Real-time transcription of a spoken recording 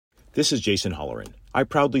This is Jason Holleran. I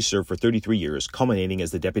proudly served for 33 years, culminating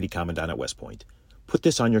as the Deputy Commandant at West Point. Put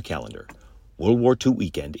this on your calendar. World War II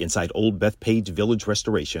weekend inside Old Bethpage Village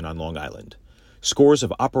Restoration on Long Island. Scores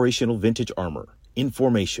of operational vintage armor, in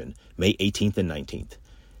formation, May 18th and 19th.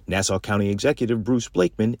 Nassau County Executive Bruce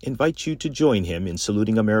Blakeman invites you to join him in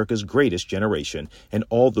saluting America's greatest generation and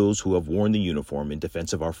all those who have worn the uniform in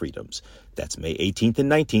defense of our freedoms. That's May 18th and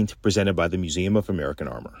 19th, presented by the Museum of American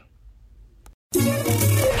Armor.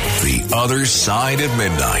 The Other Side of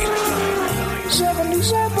Midnight.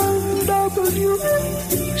 77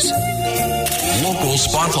 WABC. Local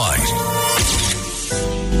Spotlight.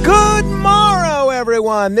 Good morrow,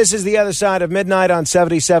 everyone. This is The Other Side of Midnight on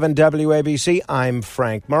 77 WABC. I'm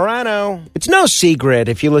Frank Morano. It's no secret,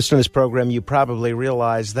 if you listen to this program, you probably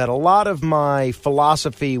realize that a lot of my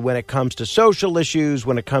philosophy when it comes to social issues,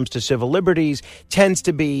 when it comes to civil liberties, tends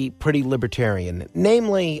to be pretty libertarian.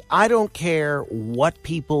 Namely, I don't care what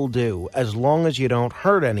people do as long as you don't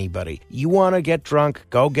hurt anybody. You want to get drunk,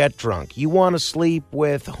 go get drunk. You want to sleep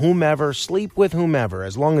with whomever, sleep with whomever,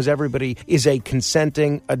 as long as everybody is a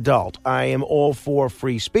consenting adult. I am all for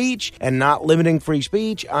free speech and not limiting free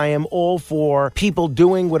speech. I am all for people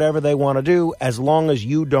doing whatever they want to do as long as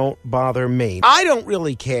you don't bother me. I don't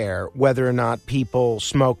really care whether or not people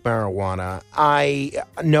smoke marijuana. I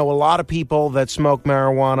know a lot of people that smoke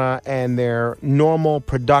marijuana and they're normal,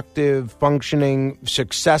 productive, functioning,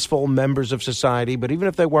 successful members of society, but even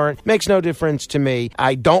if they weren't, makes no difference to me.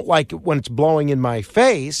 I don't like it when it's blowing in my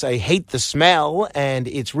face. I hate the smell and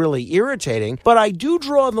it's really irritating, but I do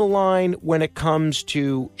draw the line when it comes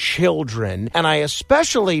to children, and I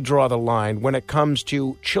especially draw the line when it comes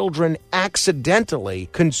to children accidentally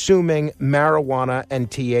consuming marijuana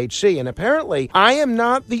and THC. And apparently, I am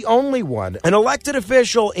not the only one. An elected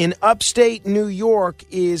official in upstate New York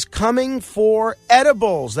is coming for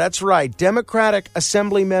edibles. That's right. Democratic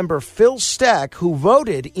Assembly member Phil Steck, who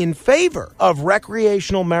voted in favor of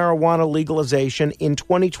recreational marijuana legalization in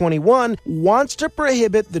 2021, wants to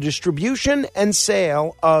prohibit the distribution and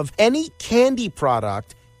sale of any candy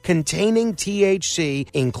product containing THC,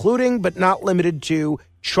 including but not limited to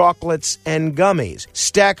chocolates and gummies.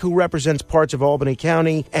 Steck, who represents parts of Albany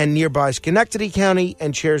County and nearby Schenectady County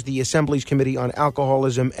and chairs the Assembly's Committee on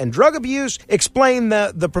Alcoholism and Drug Abuse, explained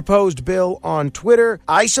the proposed bill on Twitter.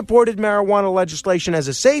 I supported marijuana legislation as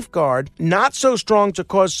a safeguard, not so strong to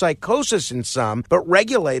cause psychosis in some, but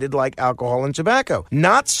regulated like alcohol and tobacco.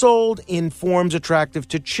 Not sold in forms attractive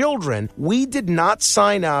to children. We did not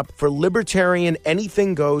sign up for libertarian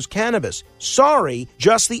anything-goes cannabis. Sorry,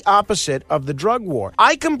 just the opposite of the drug war.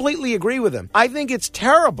 I completely agree with him. I think it's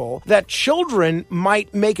terrible that children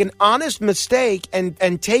might make an honest mistake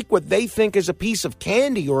and take what they think is a piece of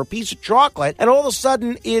candy or a piece of chocolate, and all of a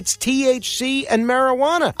sudden it's THC and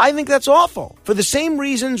marijuana. I think that's awful. For the same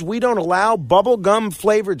reasons we don't allow bubblegum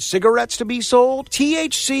flavored cigarettes to be sold,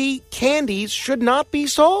 THC candies should not be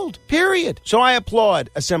sold. Period. So I applaud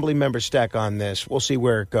Assemblymember Steck on this. We'll see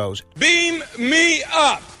where it goes. Beam me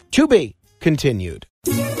up. To be continued.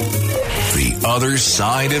 The Other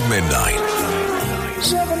Side of Midnight.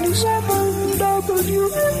 77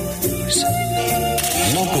 WABC.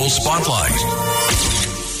 Local Spotlight.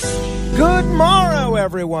 Good morrow,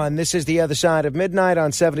 everyone. This is The Other Side of Midnight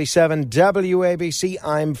on 77 WABC.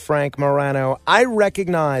 I'm Frank Morano. I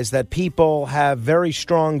recognize that people have very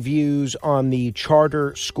strong views on the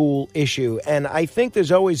charter school issue, and I think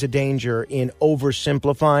there's always a danger in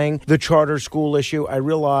oversimplifying the charter school issue. I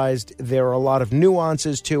realized there are a lot of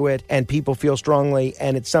nuances to it, and people feel strongly,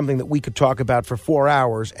 and it's something that we could talk about for 4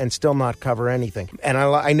 hours and still not cover anything. And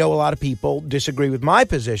I know a lot of people disagree with my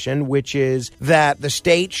position, which is that the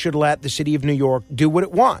state should let the city of New York do what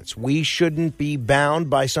it wants. We shouldn't be bound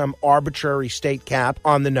by some arbitrary state cap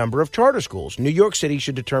on the number of charter schools. New York City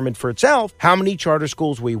should determine for itself how many charter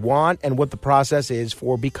schools we want and what the process is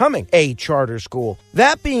for becoming a charter school.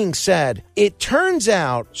 That being said, it turns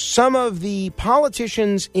out some of the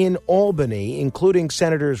politicians in Albany, including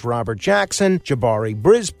Senators Robert Jackson, Jabari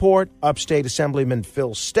Brisport, Upstate Assemblyman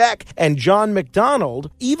Phil Steck, and John McDonald,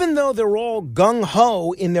 even though they're all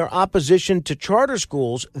gung-ho in their opposition to charter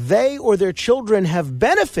schools, they or their children have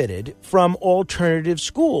benefited from alternative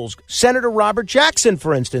schools. Senator Robert Jackson,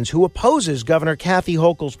 for instance, who opposes Governor Kathy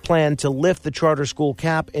Hochul's plan to lift the charter school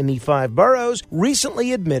cap in the 5 boroughs,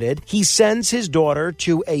 recently admitted he sends his daughter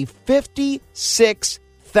to a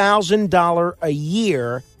 $56,000 a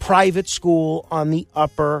year private school on the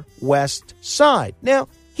Upper West Side. Now,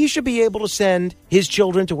 he should be able to send his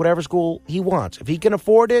children to whatever school he wants. If he can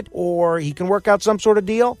afford it or he can work out some sort of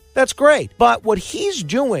deal, that's great. But what he's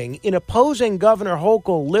doing in opposing Governor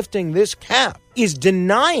Hochul lifting this cap is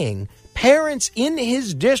denying parents in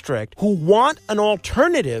his district who want an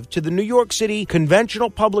alternative to the New York City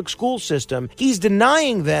conventional public school system, he's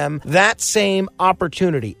denying them that same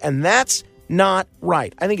opportunity. And that's not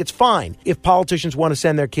right. I think it's fine if politicians want to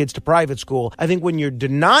send their kids to private school. I think when you're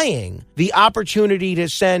denying the opportunity to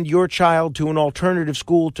send your child to an alternative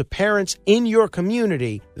school to parents in your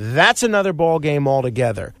community, that's another ballgame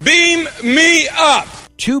altogether. Beam me up.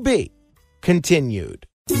 To be continued.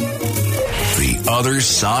 The Other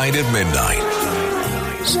Side of Midnight.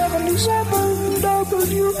 77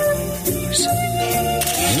 WABC.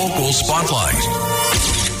 Local Spotlight.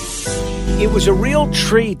 It was a real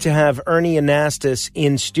treat to have Ernie Anastas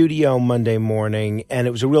in studio Monday morning, and it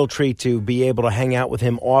was a real treat to be able to hang out with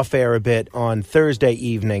him off air a bit on Thursday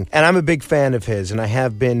evening. And I'm a big fan of his, and I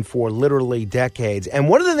have been for literally decades. And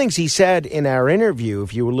one of the things he said in our interview,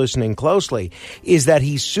 if you were listening closely, is that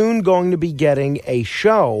he's soon going to be getting a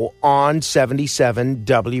show on 77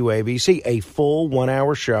 WABC, a full 1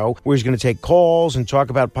 hour show where he's going to take calls and talk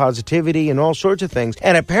about positivity and all sorts of things.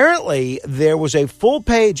 And apparently there was a full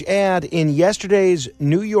page ad in yesterday's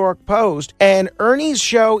New York Post, and Ernie's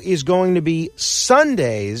show is going to be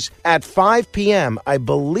Sundays at 5 p.m. I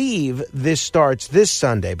believe this starts this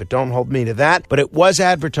Sunday, but don't hold me to that. But it was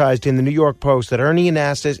advertised in the New York Post that Ernie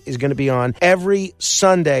Anastas is going to be on every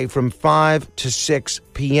Sunday from 5 to 6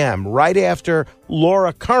 p.m., right after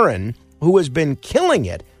Laura Curran, who has been killing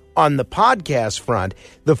it on the podcast front,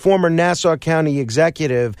 the former Nassau County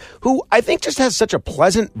executive, who I think just has such a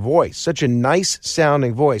pleasant voice, such a nice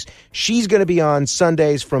sounding voice. She's going to be on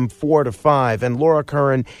Sundays from 4 to 5. And Laura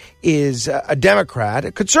Curran is a Democrat,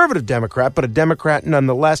 a conservative Democrat, but a Democrat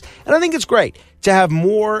nonetheless. And I think it's great to have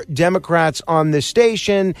more Democrats on this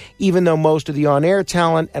station, even though most of the on-air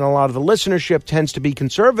talent and a lot of the listenership tends to be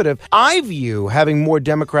conservative. I view having more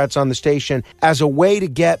Democrats on the station as a way to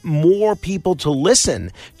get more people to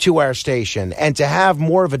listen to our station and to have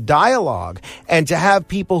more of a dialogue and to have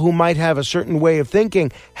people who might have a certain way of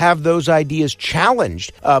thinking have those ideas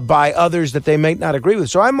challenged by others that they might not agree with.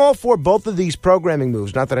 So I'm all for both of these programming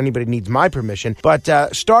moves. Not that anybody needs my permission, but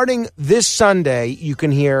starting this Sunday, you can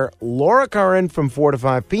hear Laura Curran from 4 to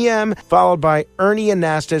 5 p.m., followed by Ernie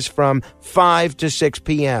Anastas from 5 to 6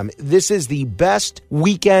 p.m. This is the best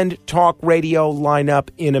weekend talk radio lineup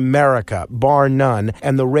in America, bar none,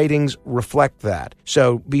 and the ratings reflect that.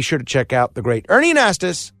 So be sure to check out the great Ernie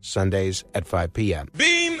Anastas, Sundays at 5 p.m.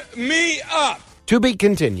 Beam me up. To be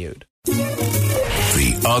continued.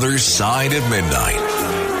 The Other Side of Midnight.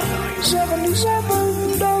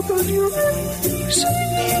 77 WABC.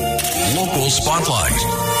 Local Spotlight.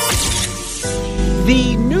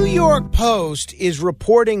 The New York Post is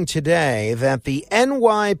reporting today that the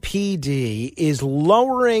NYPD is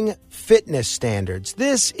lowering fitness standards.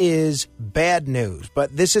 This is bad news,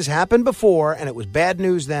 but this has happened before, and it was bad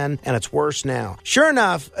news then, and it's worse now. Sure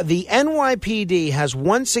enough, the NYPD has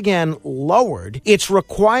once again lowered its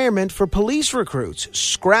requirement for police recruits,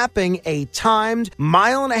 scrapping a timed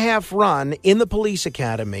 1.5-mile run in the police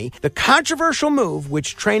academy. The controversial move,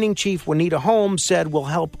 which training chief Juanita Holmes said will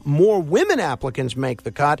help more women applicants make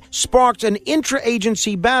the cut, sparked an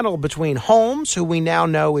intra-agency battle between Holmes, who we now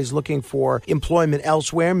know is looking for employment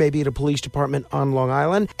elsewhere, maybe at a police department on Long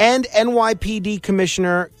Island, and NYPD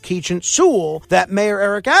Commissioner Keechant Sewell that Mayor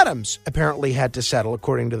Eric Adams apparently had to settle,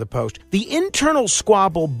 according to the Post. The internal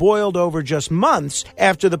squabble boiled over just months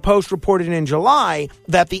after the Post reported in July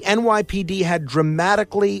that the NYPD had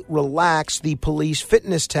dramatically relaxed the police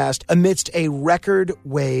fitness test amidst a record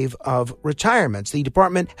wave of retirements. The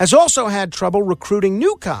department has also had trouble recruiting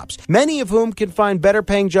new cops, many of whom can find better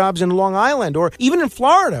paying jobs in Long Island or even in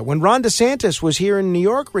Florida. When Ron DeSantis was here in New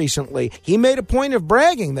York recently, he made a point of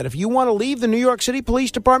bragging that if you want to leave the New York City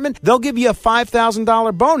Police Department, they'll give you a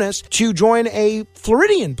 $5,000 bonus to join a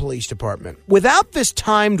Floridian police department. Without this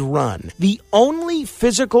timed run, the only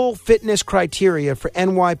physical fitness criteria for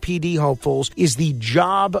NYPD hopefuls is the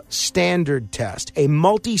job standard test, a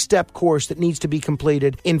multi-step course that needs to be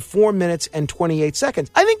completed in 4 minutes and 28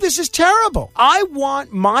 seconds. I think this is terrible. I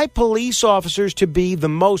want my police officers to be the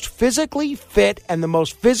most physically fit and the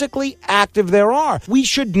most physically active there are. We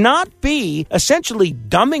should not be essentially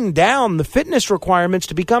dumbing down the fitness requirements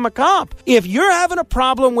to become a cop. If you're having a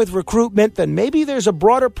problem with recruitment, then maybe there's a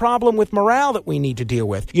broader problem with morale that we need to deal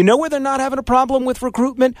with. You know where they're not having a problem with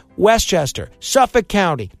recruitment? Westchester, Suffolk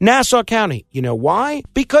County, Nassau County. You know why?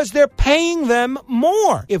 Because they're paying them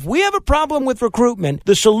more. If we have a problem with recruitment,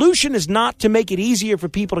 the solution is not to make it easier for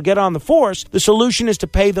people to get on the force. The solution is to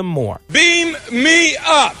pay them more. Beam me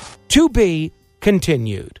up. To be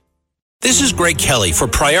continued. This is Greg Kelly for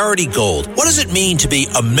Priority Gold. What does it mean to be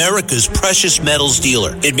America's precious metals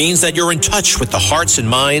dealer? It means that you're in touch with the hearts and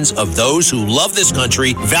minds of those who love this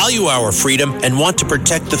country, value our freedom, and want to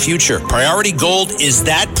protect the future. Priority Gold is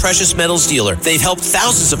that precious metals dealer. They've helped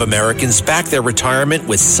thousands of Americans back their retirement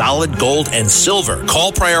with solid gold and silver.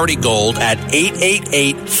 Call Priority Gold at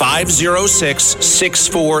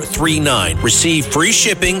 888-506-6439. Receive free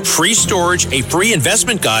shipping, free storage, a free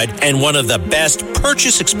investment guide, and one of the best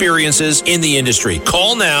purchase experiences in the industry.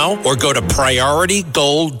 Call now or go to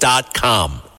PriorityGold.com.